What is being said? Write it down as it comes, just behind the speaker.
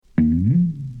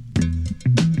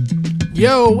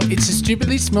Yo, it's a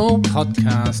Stupidly Small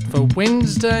podcast for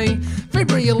Wednesday,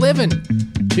 February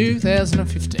 11,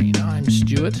 2015. I'm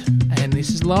Stuart and this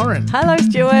is Lauren. Hello,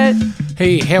 Stuart.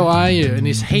 Hey, how are you in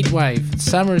this heat wave?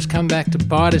 Summer has come back to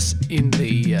bite us in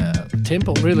the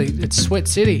temple, really. It's Sweat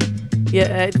City.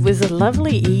 Yeah, it was a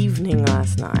lovely evening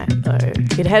last night, though.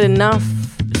 It had enough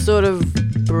sort of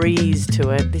breeze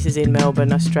to it. This is in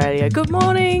Melbourne, Australia. Good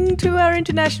morning to our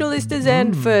international listeners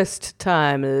and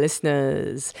first-time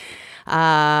listeners.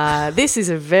 This is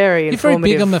a very You're informative...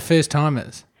 very big on the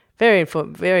first-timers. Very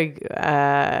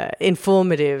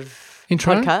informative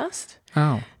Intro? podcast.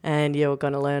 Oh. And you're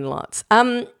going to learn lots. I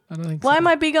don't think Why so. am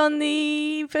I big on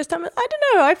the first time? I don't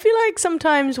know. I feel like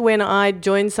sometimes when I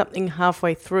join something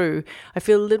halfway through, I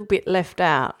feel a little bit left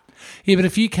out. Yeah, but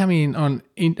if you come in on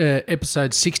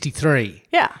episode 63,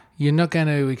 Yeah. you're not going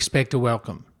to expect a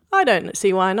welcome. I don't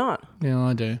see why not. Yeah,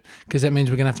 I do. Because that means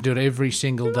we're going to have to do it every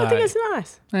single day. I think it's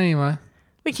nice. Anyway,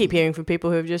 We keep hearing from people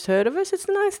who have just heard of us. It's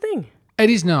a nice thing. it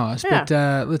is nice, Yeah.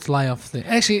 but let's lay off there.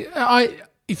 Actually,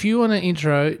 if you want an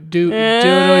intro, do it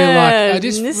all you like. I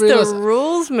just Mr. realised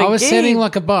Rules McGee. I was sounding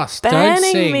like a boss. Don't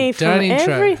banning sing, me from don't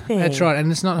intro. everything. That's right,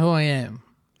 and it's not who I am.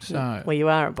 So, Well, you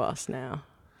are a boss now.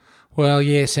 well,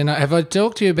 yes, and have I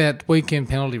talked to you about weekend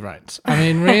penalty rates? I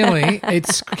mean, really,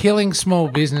 it's killing small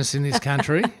business in this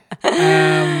country.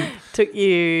 Took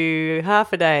you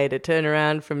half a day to turn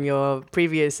around from your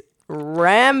previous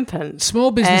rampant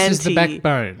Small business is the anti-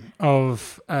 backbone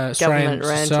of Australian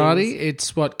government society. rantings.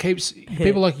 It's what keeps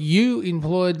people like you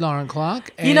employed, Lauren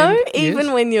Clark. You know, and- even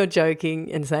yes. when you're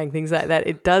joking and saying things like that,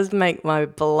 it does make my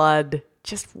blood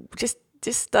just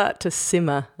start to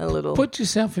simmer a little. Put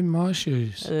yourself in my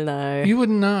shoes. No. You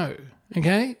wouldn't know,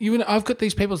 okay? You wouldn't. I've got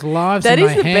these people's lives That in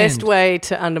is my the hand. best way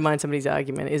to undermine somebody's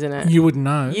argument, isn't it? You wouldn't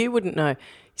know. You wouldn't know.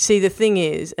 See, the thing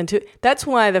is, that's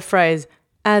why the phrase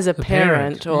as a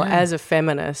parent or yeah. as a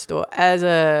feminist or as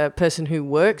a person who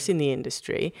works in the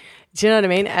industry, do you know what I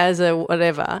mean? As a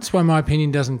whatever. That's why my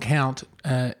opinion doesn't count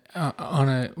when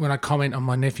I comment on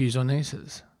my nephews or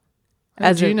nieces.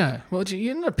 How do you know? Well,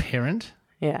 you're not a parent.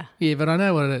 Yeah. Yeah, but I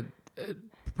know what a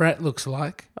brat looks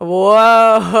like.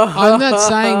 Whoa. I'm not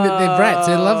saying that they're brats;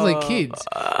 they're lovely kids.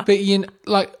 But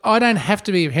I don't have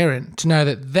to be a parent to know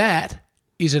that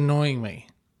is annoying me.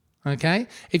 Okay,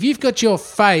 if you've got your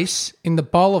face in the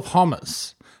bowl of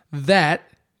hummus, that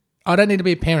I don't need to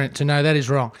be a parent to know that is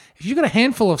wrong. If you've got a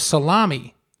handful of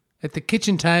salami at the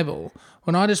kitchen table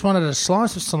when I just wanted a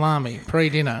slice of salami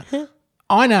pre-dinner,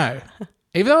 I know.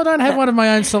 Even though I don't have one of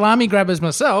my own salami grabbers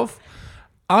myself,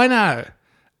 I know.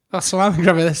 Oh, salami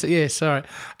grabber, sorry.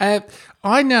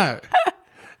 I know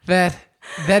that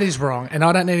is wrong, and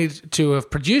I don't need to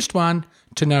have produced one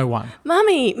to know one.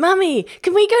 Mummy,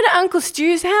 can we go to Uncle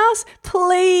Stu's house,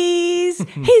 please?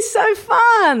 He's so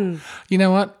fun. You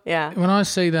know what? Yeah. When I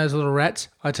see those little rats,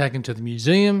 I take them to the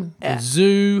museum, the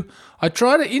zoo. I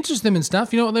try to interest them in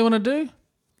stuff. You know what they want to do?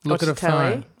 Look Watch at a the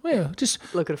telly? phone. Well, just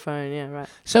Look at a phone, yeah, right.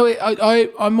 so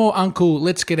I'm more Uncle.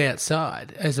 Let's get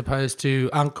outside, as opposed to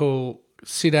Uncle.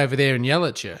 Sit over there and yell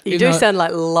at you. You do sound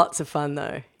like lots of fun,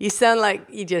 though. You sound like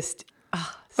you just... I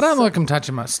don't like them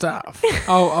touching my stuff.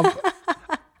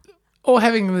 Or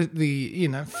having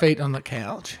the feet on the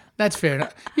couch. That's fair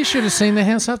enough. You should have seen the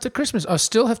house after Christmas. I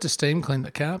still have to steam clean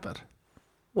the carpet.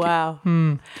 Wow.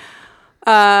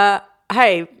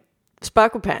 Hey,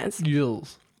 Sparkle Pants.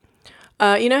 Yules.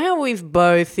 You know how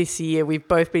this year, we've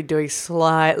both been doing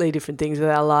slightly different things with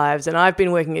our lives, and I've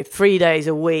been working 3 days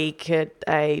a week at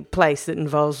a place that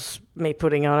involves me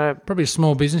putting on a Probably a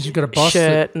small business. You've got a boss.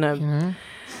 shirt and a...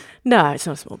 No, it's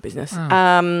not a small business.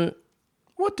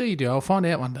 What do you do? I'll find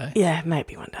out one day. Yeah,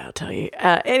 maybe one day I'll tell you.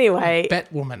 Anyway,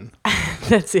 Batwoman.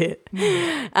 that's it.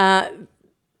 I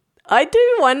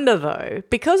do wonder, though,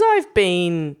 because I've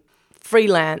been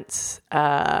freelance,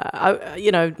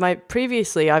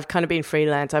 previously I've kind of been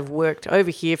freelance. I've worked over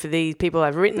here for these people.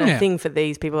 I've written a thing for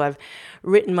these people. I've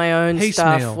written my own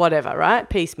Piecemeal. stuff, whatever, right?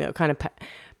 Piecemeal, kind of,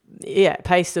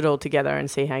 paste it all together and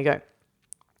see how you go.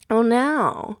 Well,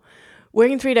 now,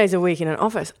 working 3 days a week in an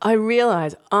office, I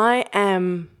realise I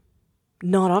am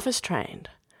not office trained.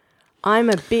 I'm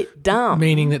a bit dumb.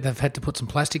 Meaning that they've had to put some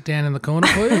plastic down in the corner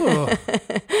for you? Or?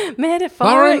 Metaphorically.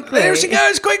 Lauren, there she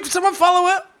goes. Quick, someone follow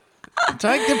her.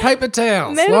 Take the paper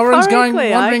towels. Lauren's going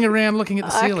wandering around looking at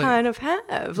the ceiling. I kind of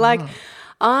have.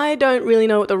 I don't really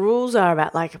know what the rules are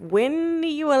about. Like, when are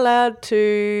you allowed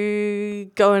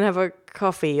to go and have a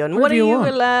coffee? And what are you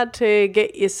allowed to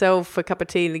get yourself a cup of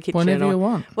tea in the kitchen? Whenever you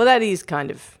want. Well, that is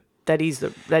kind of that is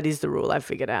the rule I've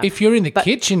figured out. If you're in the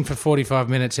kitchen for 45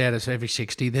 minutes out of every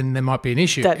 60, then there might be an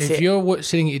issue. That's if it. you're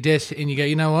sitting at your desk and you go,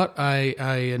 you know what,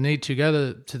 I need to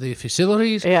go to the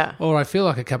facilities, Yeah. or I feel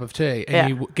like a cup of tea, and Yeah.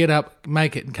 you get up,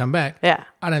 make it, and come back. Yeah.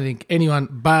 I don't think anyone,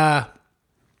 bar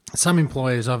some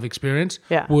employers I've experienced,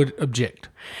 Yeah. would object.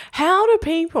 How do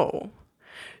people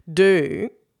do?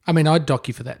 I mean, I'd dock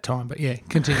you for that time, but yeah,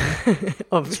 continue.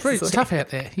 Obviously, It's tough out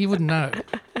there. You wouldn't know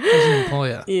as an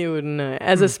employer. you wouldn't know.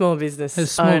 As a small business As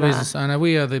a small owner. business owner,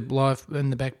 we are the life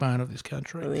and the backbone of this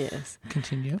country. Yes.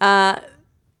 Continue. What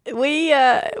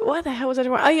the hell was I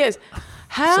doing? Oh, yes.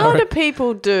 How Sorry. do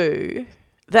people do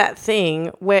that thing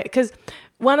where, because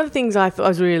one of the things I thought I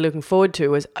was really looking forward to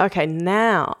was, okay,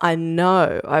 now I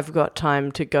know I've got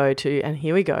time to go to, and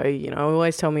here we go,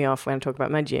 always tell me off when I talk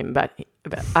about my gym, but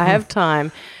I have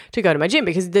time to go to my gym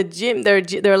because the gym, there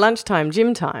are lunchtime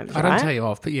gym times, I right? don't tell you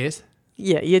off, but yes.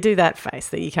 Yeah, you do that face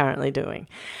that you're currently doing.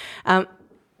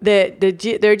 There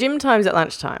are gym times at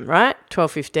lunchtime, right?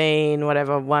 12:15,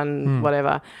 whatever, 1,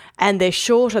 whatever. And they're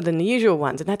shorter than the usual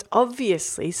ones. And that's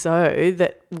obviously so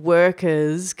that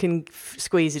workers can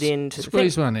squeeze it in.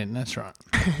 Squeeze one in, that's right.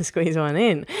 Squeeze one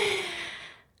in.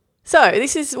 So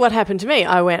this is what happened to me.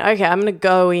 I went, okay, I'm going to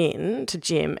go in to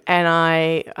gym, and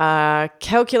I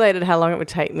calculated how long it would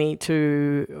take me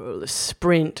to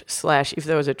sprint / if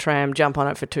there was a tram, jump on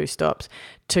it for 2 stops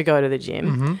to go to the gym.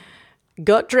 Mm-hmm.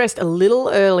 Got dressed a little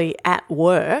early at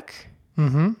work.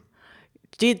 Mm-hmm.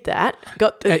 Did that.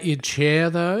 Got the At your chair,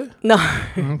 though? no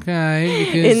Okay.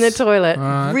 Because, in the toilet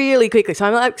right. really quickly. So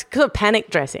I'm like sort of panic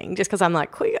dressing just because I'm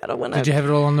like, quick, I don't want Did to. you have it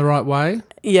all on the right way?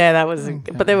 Yeah, that was.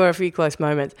 But there were a few close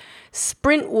moments.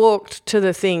 Sprint walked to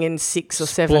the thing in 6 or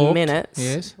 7 Sporked, minutes.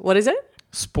 yes. What is it?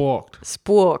 Sporked.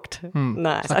 Sporked.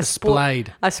 Nice. Like a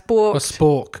splayed. I Or sporked.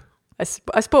 spork. I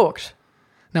sporked.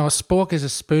 No, a spork is a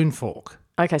spoon fork.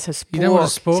 Okay, so spork. You know what a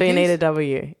spork so you is? need a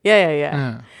W.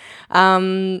 Yeah.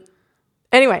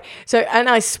 Anyway, and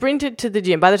I sprinted to the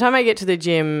gym. By the time I get to the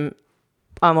gym,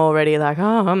 I'm already like,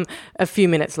 I'm a few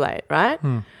minutes late, right?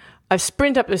 I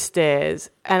sprint up the stairs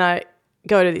and I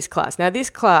go to this class. Now, this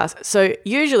class, so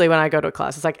usually when I go to a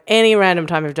class, it's like any random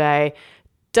time of day,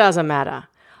 doesn't matter.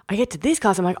 I get to this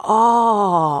class, I'm like,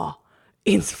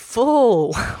 it's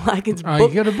full. Like it's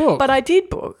booked. You got a book. But I did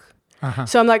book.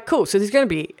 So I'm like, cool. So there's going to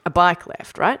be a bike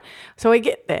left, right? So I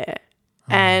get there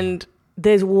and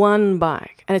there's one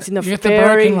bike and it's in the You got the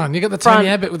very broken one. You got the front. Tony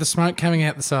Abbott with the smoke coming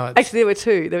out the sides. Actually, there were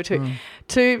two. There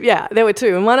were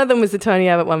two. And one of them was the Tony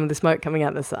Abbott one with the smoke coming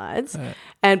out the sides.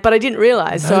 But I didn't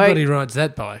realise. Nobody rides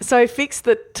that bike. So I fixed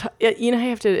you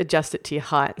have to adjust it to your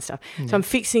height and stuff. So I'm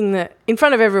fixing in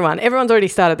front of everyone. Everyone's already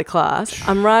started the class.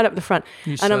 I'm right up the front.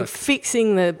 And I'm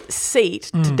fixing the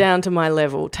seat down to my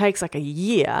level. Takes like a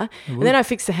year. And then I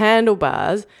fix the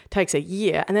handlebars. Takes a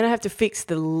year. And then I have to fix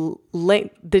the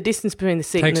distance between the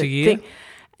seat Takes and a the year? thing.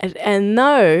 And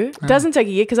no, it doesn't take a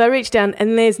year because I reach down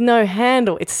and there's no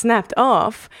handle. It's snapped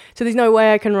off. So there's no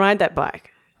way I can ride that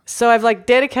bike. So I've like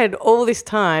dedicated all this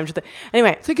time to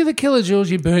anyway. Think of the kilojoules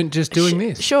you burnt just doing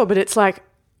this. Sure, but it's like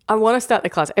I want to start the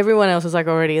class. Everyone else is like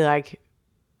already like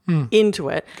into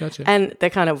it. Gotcha. And they're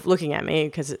kind of looking at me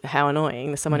because how annoying.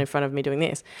 There's someone in front of me doing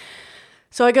this.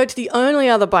 So I go to the only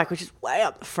other bike, which is way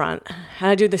up the front, and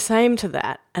I do the same to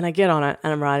that, and I get on it,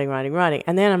 and I'm riding.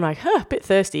 And then I'm like, a bit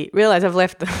thirsty. Realise I've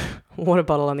left the water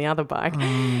bottle on the other bike. Go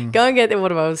and get the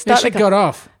water bottle. Yeah, she got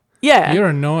off. Yeah. You're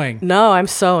annoying. No, I'm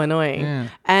so annoying. Yeah.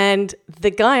 And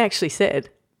the guy actually said,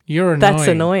 You're annoying. That's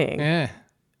annoying. Yeah.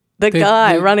 the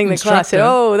guy the running the class said, instructor.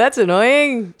 "Oh, that's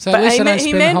annoying." So at least I don't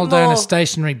spend the meant whole day on more- a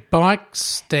stationary bike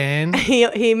stand.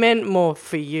 He meant more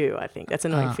for you. I think that's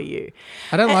annoying for you.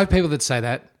 I don't like people that say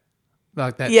that,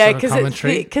 like that Yeah, sort of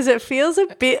commentary. because it feels a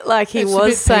bit like he It's a was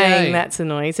bit saying PA. that's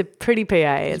annoying. It's a pretty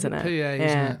PA, isn't it? PA,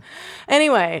 isn't it?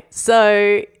 Anyway,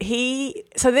 so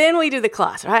then we do the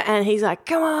class, right? And he's like,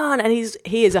 "Come on!" And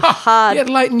he is a hard. You had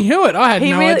Leighton Hewitt. I had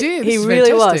no idea. This He is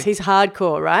really was. fantastic. He's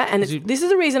hardcore, right? And this is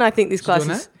the reason I think this class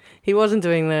doing is. He wasn't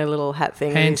doing the little hat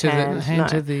thing. hand with to his the hand no.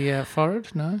 to the forehead.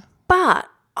 No. But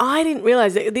I didn't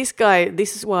realize that this guy,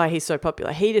 this is why he's so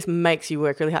popular. He just makes you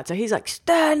work really hard. So he's like,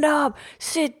 stand up,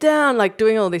 sit down, like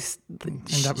doing all this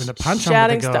End up with a punch on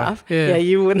shouting the guy. stuff. Yeah.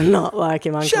 You would not like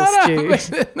him, Uncle Shut Stu.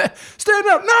 up! Stand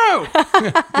up! No.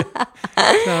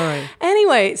 Sorry.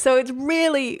 Anyway, so it's a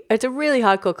really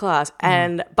hardcore class,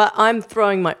 but I'm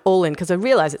throwing my all in because I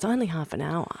realize it's only half an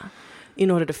hour in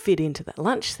order to fit into that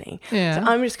lunch thing. Yeah. So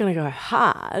I'm just going to go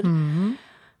hard. Mm-hmm.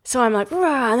 So I'm like,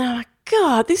 rah, and I'm like,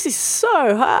 God, this is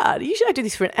so hard. Usually I do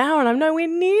this for an hour and I'm nowhere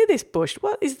near this bush.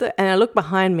 What is the? And I look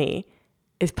behind me,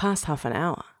 it's past half an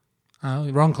hour. Oh,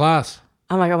 wrong class.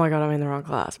 I'm like, oh my God, I'm in the wrong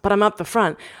class. But I'm up the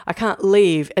front. I can't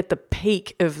leave at the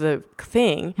peak of the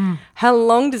thing. How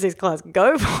long does this class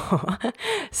go for?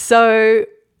 So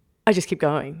I just keep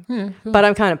going. Yeah, cool. But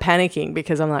I'm kind of panicking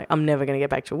because I'm like, I'm never going to get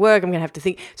back to work. I'm going to have to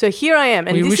think. So here I am.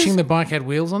 And Were you this wishing is, the bike had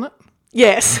wheels on it?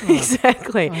 yes,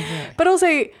 exactly. Okay. But also,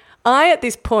 I, at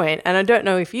this point, and I don't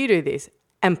know if you do this,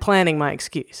 am planning my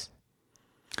excuse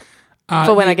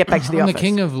for when I get back to the I'm office. the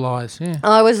king of lies, yeah.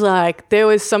 I was like, there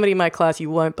was somebody in my class, you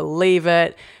won't believe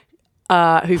it,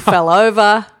 who fell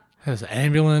over. There's an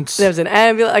ambulance. There was an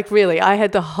ambulance. Like, really, I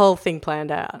had the whole thing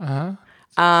planned out.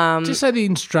 Just say the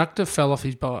instructor fell off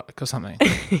his bike or something.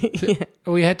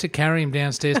 We had to carry him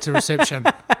downstairs to reception.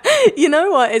 You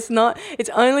know what? It's not. It's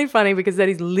only funny because that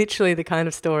is literally the kind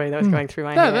of story that was going through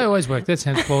my No, head. they always work. That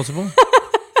sounds plausible.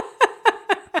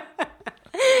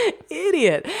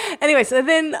 Idiot. Anyway, so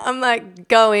then I'm like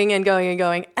going and going and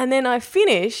going. And then I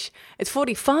finish. It's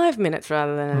 45 minutes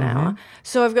rather than an hour.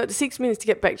 So I've got 6 minutes to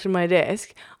get back to my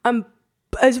desk. I'm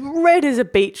as red as a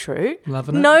beetroot.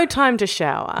 Loving it. No time to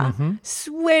shower.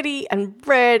 Sweaty and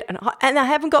red and hot. And I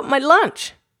haven't got my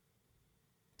lunch.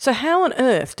 So how on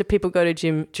earth do people go to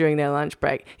gym during their lunch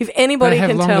break? If anybody They have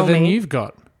can longer tell than me. you've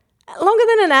got. Longer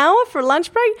than an hour for a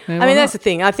lunch break? Yeah, I why mean, that's not? the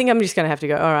thing. I think I'm just going to have to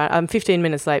go, all right, I'm 15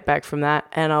 minutes late back from that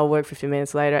and I'll work 15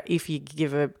 minutes later if you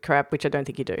give a crap, which I don't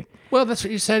think you do. Well, that's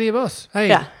what you say to your boss. Hey,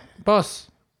 Yeah. boss,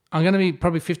 I'm going to be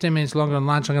probably 15 minutes longer on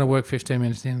lunch. I'm going to work 15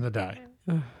 minutes at the end of the day.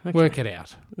 Work it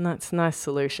out. That's a nice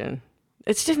solution.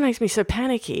 It just makes me so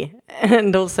panicky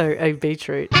and also a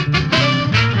beetroot.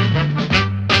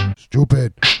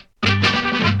 Stupid.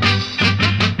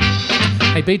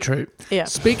 Hey, Beetroot. Yeah.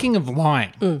 Speaking of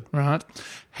lying, right?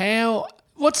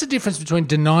 What's the difference between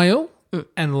denial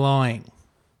and lying?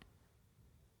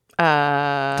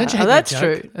 Don't you hate that's that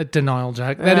joke? true. A denial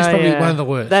joke. That is probably Yeah. one of the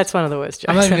worst. That's one of the worst jokes.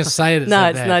 I'm not even going to say it. It's No, that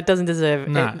it's bad. not. It doesn't deserve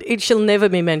No. it. It shall never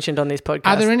be mentioned on this podcast.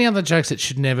 Are there any other jokes that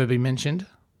should never be mentioned?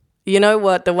 You know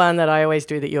what? The one that I always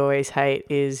do that you always hate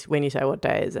is when you say, what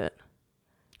day is it?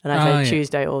 And I say Oh, yeah.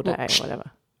 Tuesday all day,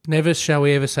 whatever. Never shall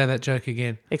we ever say that joke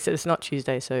again. Except it's not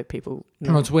Tuesday, so people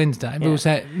know. No, it's Wednesday. But Yeah. we'll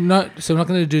say, no, so we're not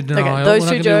going to do denial. Okay, those we're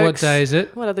not two going to do what jokes. day is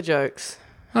it. What other jokes?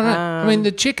 I don't know. I mean,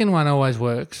 the chicken one always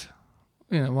works.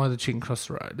 You know, why the chicken crossed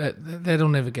the road. That'll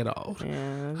never get old.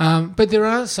 Yeah. But there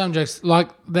are some jokes, like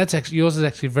that's actually, yours is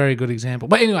actually a very good example.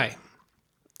 But anyway,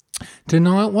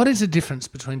 denial, what is the difference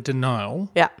between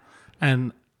denial Yeah.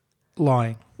 and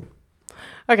lying?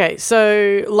 Okay,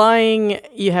 so lying,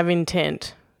 you have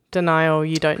intent. Denial,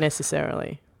 you don't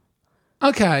necessarily.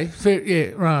 Okay, fair,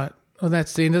 yeah, right. Well,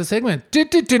 that's the end of the segment.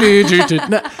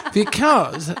 No,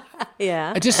 because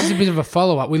Yeah. it just is a bit of a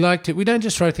follow-up. We don't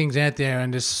just throw things out there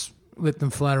and just let them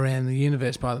float around the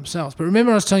universe by themselves. But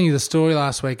remember I was telling you the story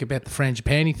last week about the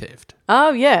frangipani theft,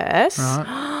 Oh, yes.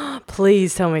 right?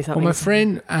 Please tell me something. Well, my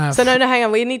friend... So, no, hang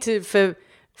on. We need to, for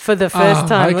the first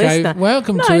time listener.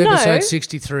 Welcome No, to no. episode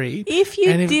 63. If you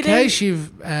and in didn't- case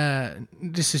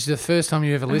this is the first time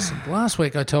you ever listened, last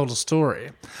week I told a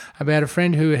story about a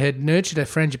friend who had nurtured a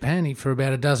frangipani for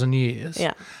about a dozen years.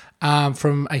 Yeah.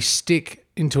 From a stick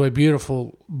into a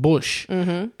beautiful bush,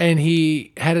 and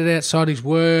he had it outside his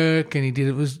work, and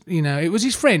it was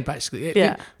his friend basically.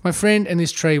 Yeah. My friend and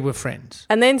this tree were friends.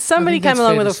 And then somebody think came that's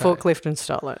along fair with a to say. forklift and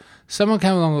stole it. Someone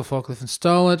came along with a forklift and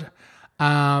stole it.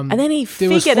 And then he There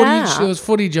was figured footage. out There was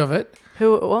footage of it.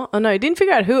 who it was. Oh, no, he didn't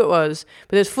figure out who it was,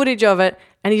 but there's footage of it,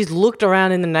 and he just looked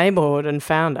around in the neighbourhood and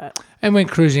found it. And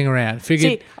went cruising around.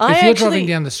 Figured See, I if you're actually- driving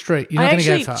down the street, you're I not going to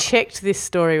go actually far. checked this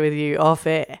story with you off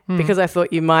air because I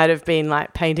thought you might have been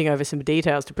like painting over some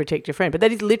details to protect your friend. But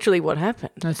that is literally what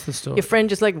happened. That's the story. Your friend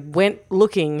just like went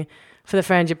looking for the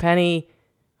frangipani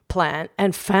plant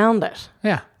and found it.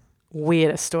 Yeah.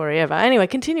 Weirdest story ever. Anyway,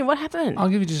 continue. What happened? I'll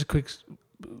give you just a quick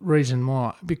reason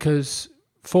why. Because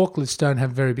forklifts don't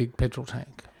have very big petrol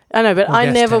tank. I know, but Or I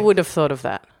gas never tank. would have thought of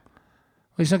that.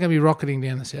 Well, he's not going to be rocketing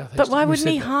down the southeast. But why We wouldn't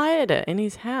said he that. hide it in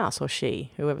his house or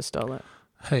she, whoever stole it?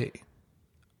 He.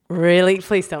 Really?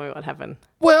 Please tell me what happened.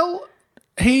 Well,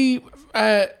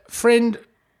 friend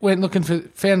went looking for,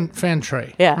 found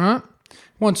tree. Yeah. Right?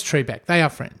 Wants tree back. They are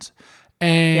friends.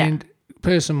 And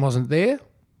person wasn't there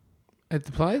at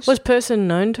the place. Was person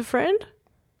known to friend?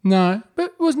 No,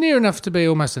 but was near enough to be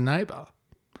almost a neighbour.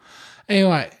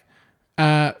 Anyway,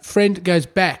 friend goes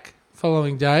back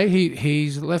following day.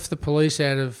 He's left the police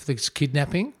out of this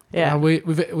kidnapping. Yeah. We've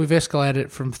escalated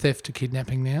it from theft to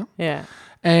kidnapping now. Yeah.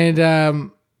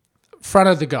 And front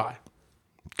of the guy.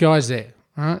 Guy's there,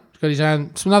 right? He's got his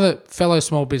own, another fellow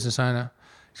small business owner.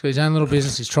 He's got his own little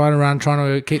business. He's trying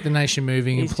to keep the nation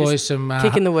moving, He's employ just some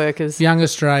Kicking the workers. young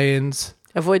Australians.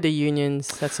 Avoid the unions,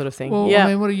 that sort of thing. Well, yeah. I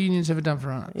mean, what have unions ever done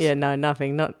for us? Yeah, no,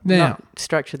 nothing. Not Now-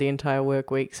 structure the entire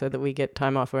work week so that we get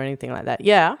time off or anything like that.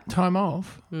 Yeah. Time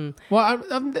off? Well,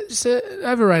 it's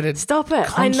overrated. Stop it.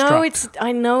 Construct.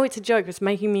 I know it's a joke. It's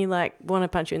making me like want to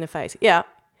punch you in the face. Yeah.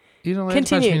 You don't let to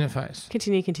punch me in the face.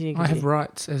 Continue. I have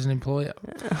rights as an employer.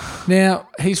 Now,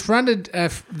 he's fronted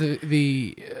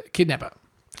the kidnapper.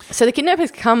 So the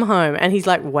kidnapper's come home and he's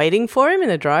like waiting for him in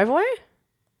the driveway?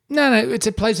 No, it's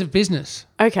a place of business.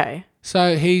 Okay.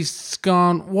 So he's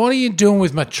gone, what are you doing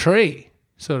with my tree?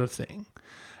 Sort of thing.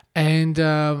 And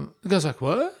the guy's like,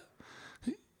 what?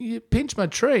 You pinched my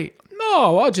tree.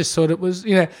 No, I just thought it was,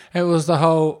 it was the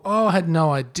whole, I had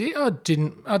no idea. I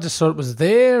just thought it was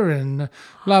there and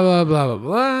blah, blah, blah, blah,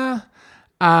 blah.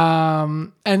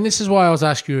 And this is why I was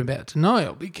asking you about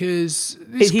denial, because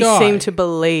this guy... He seemed to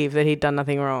believe that he'd done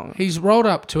nothing wrong. He's rolled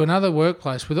up to another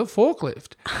workplace with a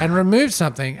forklift and removed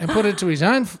something and put it to his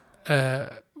own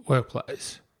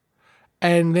workplace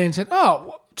and then said,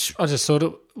 oh, I just thought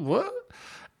it... What?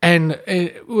 And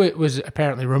it was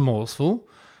apparently remorseful.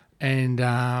 And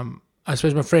I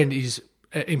suppose my friend is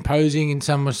imposing in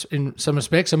some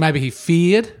respects, or maybe he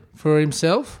feared for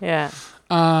himself. Yeah.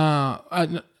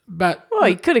 But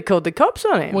he could have called the cops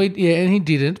on him. And he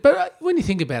didn't. But when you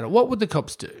think about it, what would the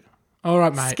cops do? All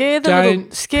right, mate. Scare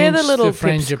the little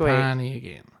frangipani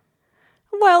again.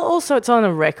 Well, also it's on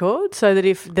a record so that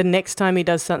if the next time he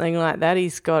does something like that,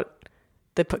 he's got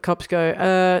the cops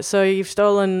go, so you've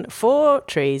stolen 4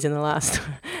 trees in the last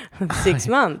 6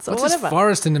 months or whatever. whatever. This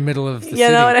forest in the middle of the city?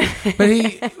 No,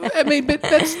 but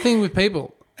that's the thing with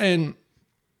people. And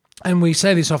we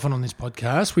say this often on this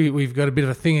podcast. We've got a bit of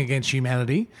a thing against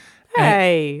humanity.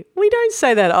 Hey, we don't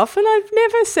say that often. I've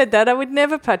never said that. I would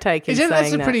never partake in saying that.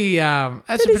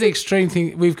 That's a pretty extreme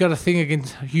thing. We've got a thing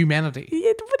against humanity.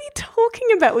 Yeah, what are you talking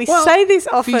about? We say this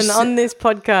often on this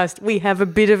podcast. We have a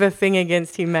bit of a thing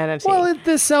against humanity. Well,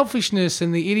 the selfishness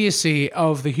and the idiocy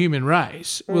of the human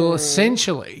race will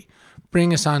essentially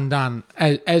bring us undone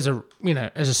as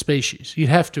a species. You'd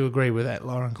have to agree with that,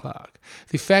 Lauren Clark.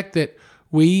 The fact that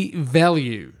we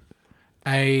value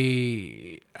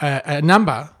a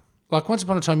number, like once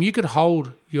upon a time you could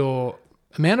hold your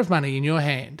amount of money in your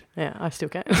hand. Yeah, I still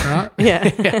can. Right? Yeah.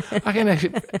 I can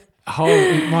actually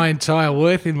hold my entire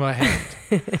worth in my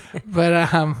hand. But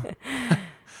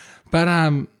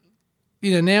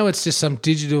now it's just some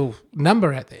digital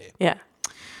number out there. Yeah.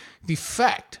 The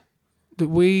fact that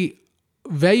we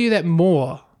value that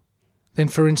more than,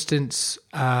 for instance,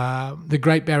 the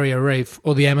Great Barrier Reef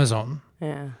or the Amazon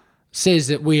says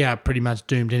that we are pretty much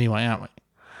doomed anyway, aren't we?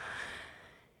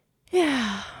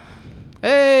 Yeah.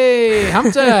 Hey,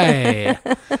 hump day.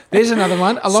 There's another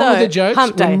one. Along with the jokes,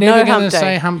 hump day. We're never going hump to day.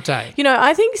 say hump day.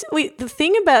 I think the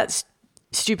thing about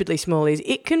Stupidly Small is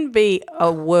it can be a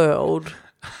world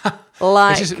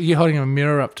like... You're holding a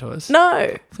mirror up to us.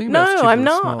 No, I'm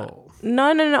not. Small.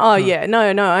 No. Oh, yeah. No.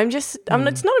 It's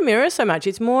not a mirror so much.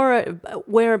 It's more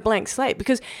wear a blank slate,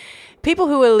 because people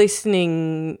who are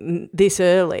listening this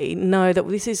early know that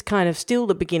this is kind of still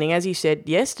the beginning. As you said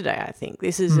yesterday, I think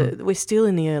this is we're still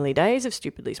in the early days of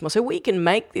Stupidly Small. So we can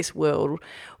make this world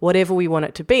whatever we want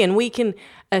it to be, and we can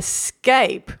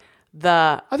escape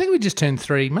the... I think we just turned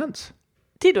 3 months.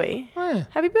 Did we? Oh, yeah.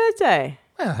 Happy birthday.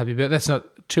 Well, happy birthday. That's not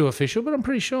too official, but I'm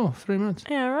pretty sure 3 months.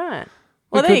 Yeah, right.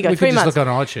 Well, there you go, 3 months. We could just look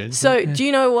on iTunes. So do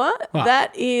you know what?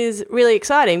 That is really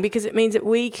exciting, because it means that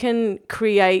we can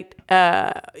create,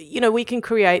 we can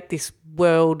create this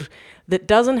world that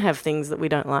doesn't have things that we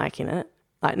don't like in it.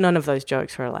 Like, none of those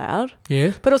jokes are allowed.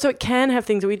 Yeah. But also it can have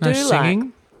things that we do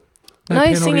singing? like. No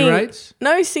penalty rates?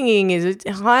 No singing is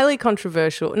highly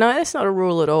controversial. No, that's not a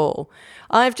rule at all.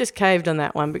 I've just caved on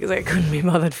that one because I couldn't be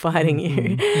bothered fighting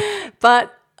you.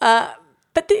 But I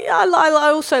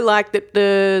also like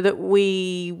that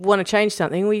we want to change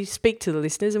something. We speak to the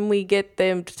listeners and we get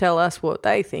them to tell us what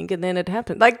they think, and then it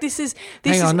happens. Like this is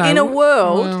in a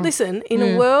world. In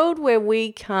a world where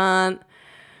we don't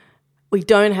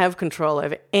have control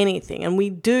over anything, and we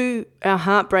do. Our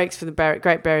heart breaks for the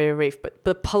Great Barrier Reef, but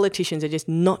the politicians are just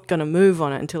not going to move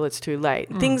on it until it's too late.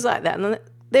 Things like that, and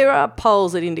there are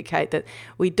polls that indicate that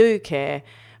we do care,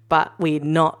 but we're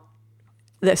not.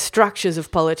 The structures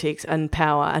of politics and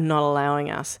power are not allowing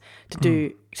us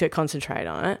to concentrate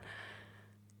on it.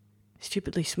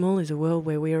 Stupidly Small is a world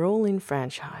where we are all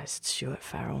enfranchised, Stuart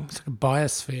Farrell. It's like a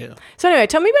biosphere. So anyway,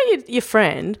 tell me about your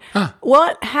friend.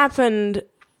 What happened?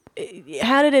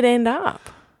 How did it end up?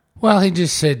 Well, he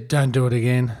just said, don't do it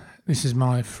again. This is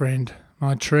my friend,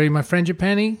 my tree, my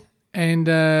frangipani. And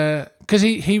because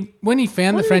he when he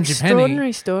found What the an frangipani,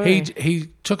 extraordinary story. he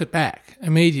took it back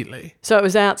immediately. So it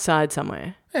was outside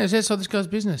somewhere. Yeah, it was outside this guy's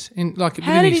business.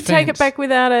 How did he take it back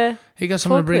without a... He got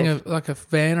someone to bring forklift? a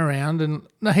van around, and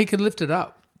no, he could lift it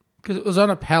up because it was on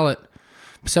a pallet,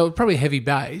 so it was probably heavy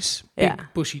base, big Yeah.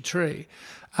 bushy tree,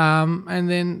 and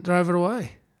then drove it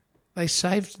away. They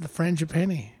saved the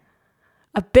frangipani.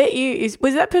 I bet you...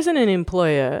 Was that person an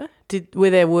employer? Were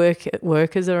there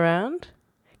workers around?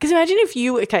 Because imagine if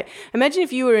you... Okay, imagine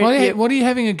if you were... What are you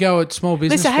having a go at small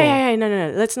business Listen, for? hey,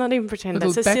 no. Let's not even pretend.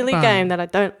 With That's a a silly backbone. game that I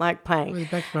don't like playing. With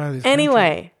the backbone of this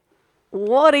Anyway,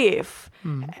 what if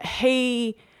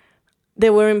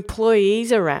there were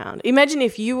employees around? Imagine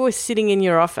if you were sitting in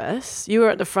your office, you were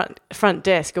at the front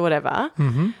desk or whatever,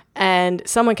 and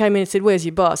someone came in and said, "Where's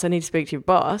your boss? I need to speak to your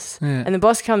boss." Yeah. And the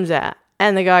boss comes out,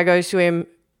 and the guy goes to him,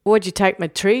 "What'd you take my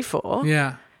tree for?" country.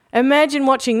 Yeah. Imagine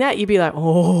watching that. You'd be like,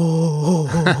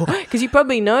 oh, because you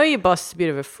probably know your boss is a bit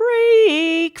of a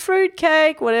freak,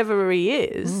 fruitcake, whatever he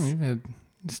is.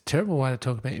 It's a terrible way to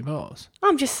talk about your boss.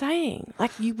 I'm just saying,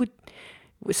 like you would.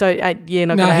 So you're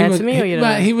not going to answer me, or you don't?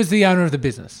 know? He was the owner of the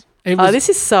business. This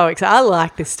is so exciting. I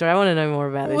like this story. I want to know more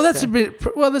about this. Well, that's story. a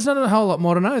bit. Well, there's not a whole lot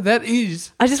more to know. That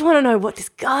is. I just want to know what this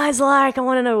guy's like. I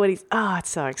want to know what he's. Oh,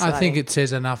 it's so exciting. I think it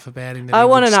says enough about him. That I he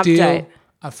want would an steal update.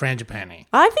 A frangipani.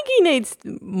 I think he needs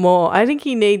more. I think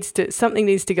he needs to. Something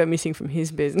needs to go missing from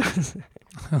his business.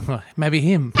 Maybe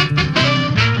him.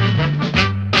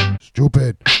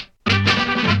 Stupid.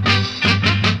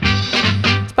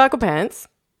 Sparkle Pants.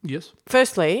 Yes.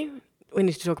 Firstly, we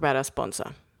need to talk about our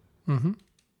sponsor. Mm-hmm.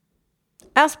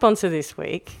 Our sponsor this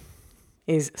week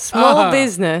is small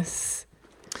business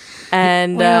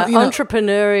and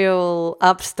entrepreneurial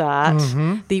upstart,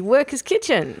 the Workers'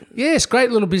 Kitchen. Yes,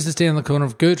 great little business down the corner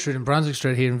of Gertrude and Brunswick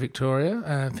Street here in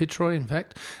Victoria, Fitzroy, in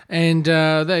fact. And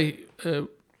they,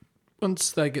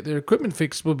 once they get their equipment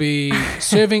fixed, will be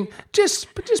serving just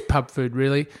pub food,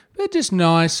 really. They're just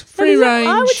nice, free range.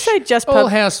 I would say just all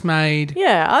pub. house made.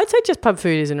 Yeah, I'd say just pub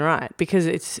food isn't right because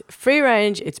it's free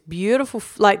range. It's beautiful.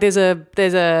 Like there's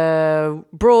a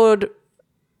broad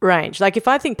range. Like if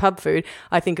I think pub food,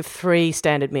 I think of 3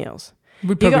 standard meals.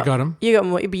 We probably got them. You got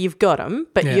more, you've got them,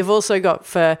 but Yeah. you've also got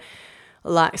for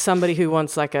like somebody who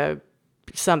wants like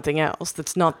something else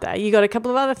that's not that. You got a couple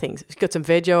of other things. You've got some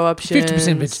veggie options.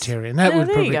 50% vegetarian. That would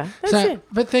there probably. you go. That's it.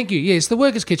 But thank you. Yes, the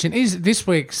Workers' Kitchen is this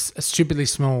week's Stupidly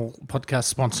Small podcast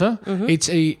sponsor. Mm-hmm. It's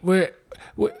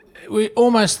we're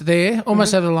almost there,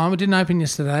 almost over the line. We didn't open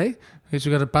yesterday because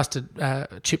we got a busted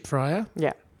chip fryer.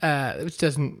 Yeah. Which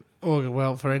doesn't augur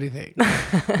well for anything.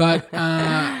 But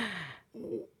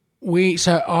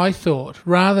so I thought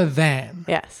rather than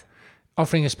Yes.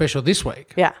 offering a special this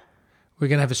week, Yeah. we're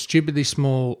going to have a stupidly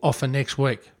small offer next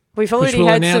week, We've which already we'll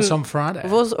had announce some. on Friday.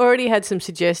 We've also already had some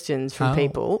suggestions from Oh.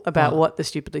 people about what the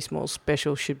Stupidly Small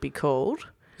special should be called.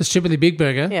 The Stupidly Big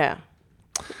Burger. Yeah.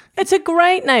 It's a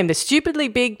great name, the Stupidly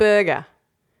Big Burger.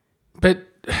 But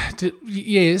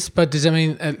yes, but does that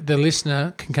mean the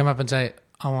listener can come up and say,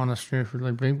 "I want a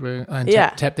stupidly big burger," and Yeah.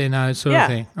 tap their nose, sort Yeah. of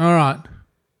thing? All right,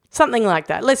 Something like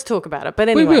that. Let's talk about it. But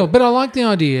anyway. we will. But I like the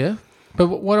idea. But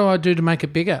what do I do to make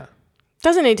it bigger?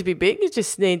 Doesn't need to be big. It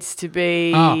just needs to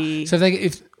be. Oh, so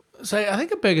I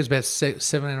think a burger's about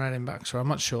 $17 or $18, or I'm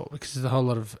not sure because there's a whole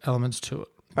lot of elements to it,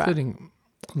 Right. including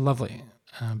lovely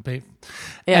beef.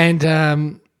 Yeah.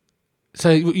 And so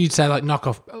you'd say like knock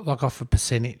off a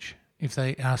percentage if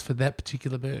they ask for that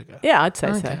particular burger. Yeah, I'd say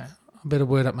Okay. so. I better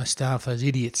word up my staff, those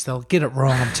idiots. They'll get it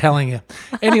wrong, I'm telling you.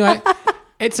 Anyway,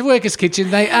 it's the Workers' Kitchen.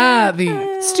 They are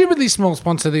the stupidly small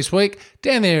sponsor this week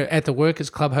down there at the Workers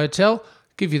Club Hotel.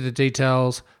 Give you the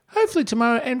details hopefully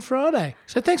tomorrow and Friday.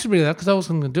 So thanks for bringing that because I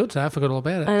wasn't going to do it today. I forgot all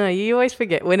about it. I know, you always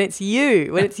forget. When it's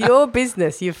you, when it's your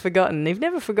business, you've forgotten. You've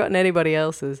never forgotten anybody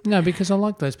else's. No, because I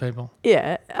like those people.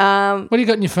 Yeah. What do you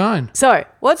got in your phone? So,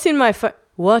 what's in my phone?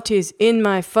 What is in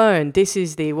my phone? This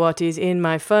is the What is in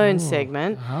my phone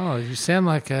segment. Oh, you sound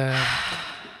like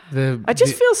I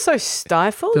just feel so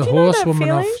stifled. the Do you know that horsewoman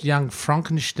feeling? of young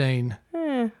Frankenstein.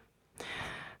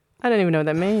 I don't even know what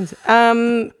that means.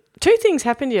 2 things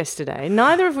happened yesterday,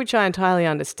 neither of which I entirely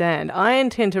understand. I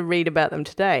intend to read about them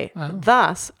today.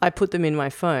 Thus, I put them in my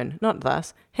phone. Not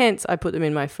thus. Hence, I put them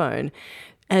in my phone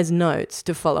as notes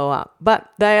to follow up.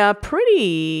 But they are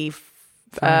pretty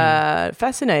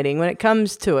fascinating when it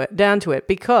comes down to it,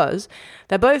 because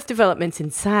they're both developments in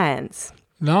science.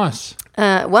 Nice.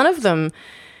 One of them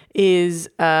is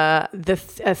the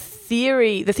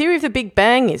theory of the Big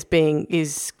Bang is being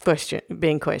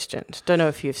questioned. Don't know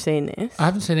if you've seen this. I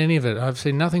haven't seen any of it. I've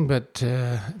seen nothing but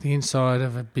the inside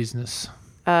of a business.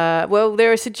 Well,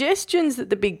 there are suggestions that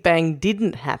the Big Bang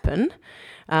didn't happen.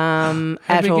 at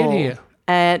How'd we all. get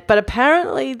here? But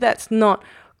apparently that's not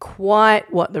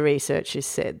quite what the research has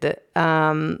said. That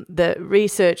the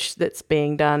research that's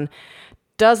being done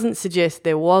doesn't suggest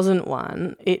there wasn't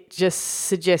one. It just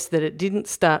suggests that it didn't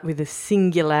start with a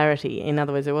singularity. In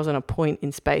other words, there wasn't a point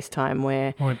in space-time where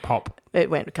It went pop. it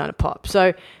went kind of pop.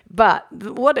 So, but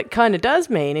what it kind of does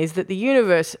mean is that the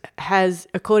universe has,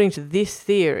 according to this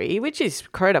theory, which is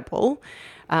credible,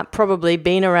 probably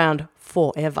been around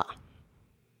forever.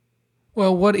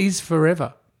 Well, what is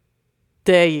forever?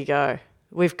 There you go.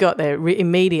 We've got there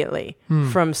immediately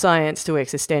from science to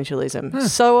existentialism.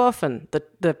 So often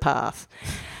the path.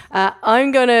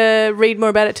 I'm going to read more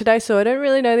about it today, so I don't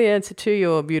really know the answer to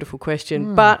your beautiful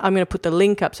question, but I'm going to put the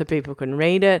link up so people can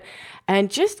read it.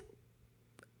 And just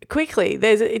quickly,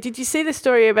 did you see the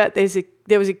story about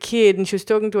there was a kid and she was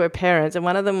talking to her parents, and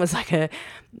one of them was like a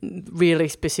really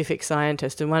specific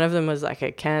scientist and one of them was like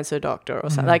a cancer doctor or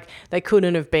something. Like they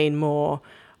couldn't have been more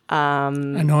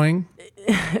Annoying.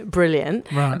 brilliant,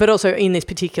 Right. but also in this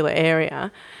particular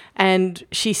area. And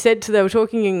she said they were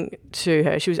talking to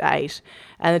her, she was 8,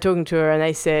 and they're talking to her and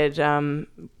they said,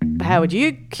 how would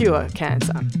you cure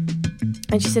cancer?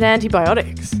 And she said,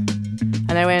 antibiotics. And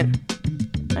they went,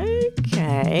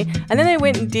 okay. And then they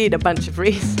went and did a bunch of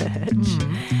research.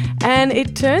 And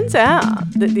it turns out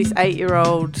that this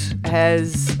 8-year-old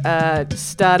has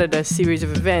started a series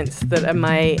of events that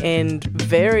may end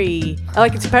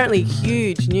it's apparently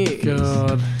huge news.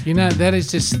 God. You know, that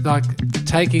is just like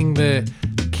taking the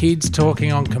kids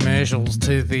talking on commercials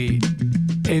to the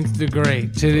nth degree.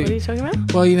 What are you talking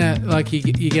about? Well, you know, like you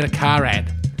get a car ad.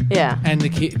 Yeah. And the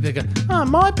kid, they go, oh,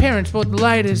 my parents bought the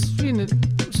latest,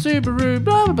 Subaru,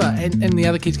 blah, blah, blah. And the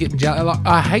other kids getting jealous. Like,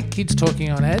 I hate kids talking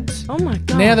on ads. Oh, my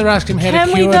God. Now they're asking how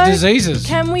to cure diseases.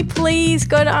 Can we please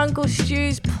go to Uncle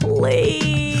Stu's,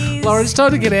 please? Laura, it's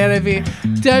time to get out of here.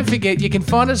 Don't forget, you can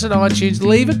find us on iTunes.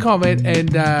 Leave a comment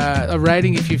and a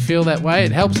rating if you feel that way.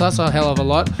 It helps us a hell of a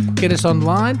lot. Get us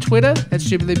online, Twitter at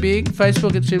Stupidly Big,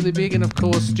 Facebook at Stupidly Big, and, of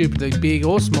course,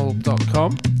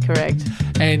 stupidlybigOrSmall.com. Correct.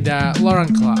 And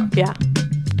Lauren Clark. Yeah.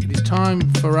 It is time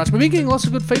for us. We've been getting lots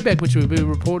of good feedback, which we'll be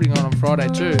reporting on Friday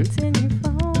too. What's in your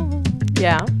phone?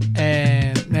 Yeah.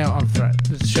 And now I'm through.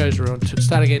 The shows are on.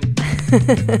 Start again.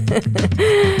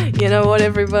 You know what,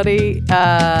 everybody?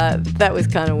 That was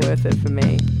kind of worth it for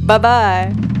me.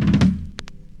 Bye-bye.